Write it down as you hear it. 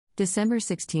December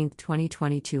 16,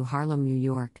 2022 Harlem, New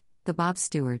York, the Bob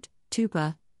Stewart,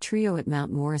 tuba, trio at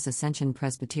Mount Morris Ascension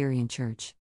Presbyterian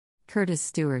Church. Curtis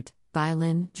Stewart,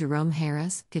 violin, Jerome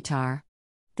Harris, guitar.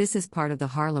 This is part of the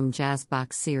Harlem Jazz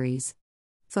Box series.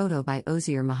 Photo by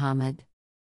Ozier Muhammad.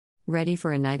 Ready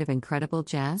for a night of incredible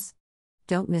jazz?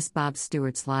 Don't miss Bob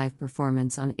Stewart's live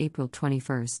performance on April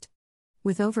 21st.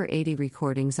 With over 80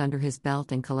 recordings under his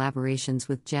belt and collaborations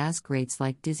with jazz greats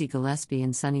like Dizzy Gillespie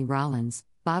and Sonny Rollins,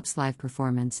 Bob's live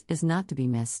performance is not to be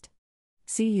missed.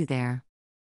 See you there.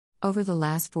 Over the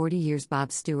last 40 years,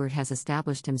 Bob Stewart has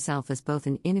established himself as both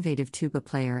an innovative tuba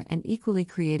player and equally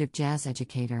creative jazz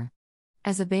educator.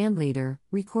 As a band leader,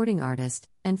 recording artist,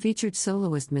 and featured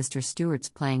soloist, Mr. Stewart's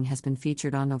playing has been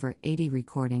featured on over 80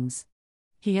 recordings.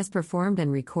 He has performed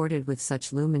and recorded with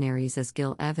such luminaries as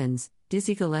Gil Evans,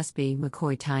 Dizzy Gillespie,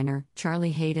 McCoy Tyner,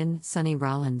 Charlie Haydn, Sonny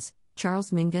Rollins, Charles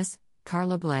Mingus,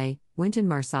 Carla Bley, Wynton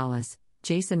Marsalis,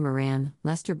 Jason Moran,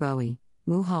 Lester Bowie,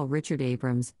 Muhal Richard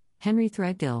Abrams, Henry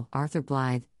Threadgill, Arthur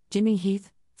Blythe, Jimmy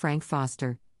Heath, Frank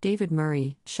Foster, David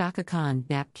Murray, Chaka Khan,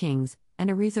 Nat Kings, and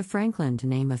Aretha Franklin, to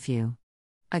name a few.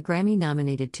 A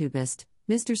Grammy-nominated tubist,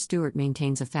 Mr. Stewart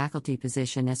maintains a faculty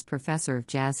position as Professor of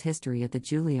Jazz History at the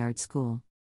Juilliard School.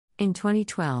 In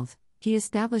 2012, he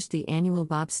established the annual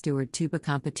Bob Stewart Tuba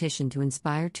Competition to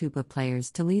inspire tuba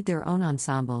players to lead their own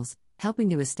ensembles, helping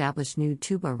to establish new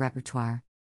tuba repertoire.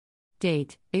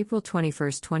 Date: April 21,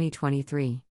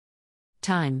 2023.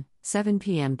 Time: 7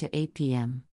 p.m. to 8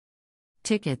 p.m.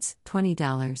 Tickets: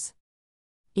 $20.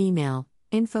 Email: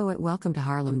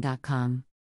 info@welcometoharlem.com.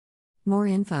 More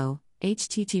info: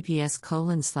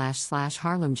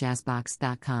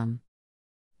 https://harlemjazzbox.com.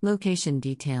 Location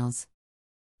details: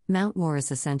 Mount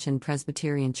Morris Ascension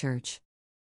Presbyterian Church,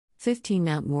 15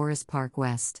 Mount Morris Park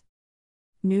West,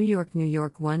 New York, New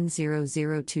York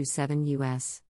 10027 US.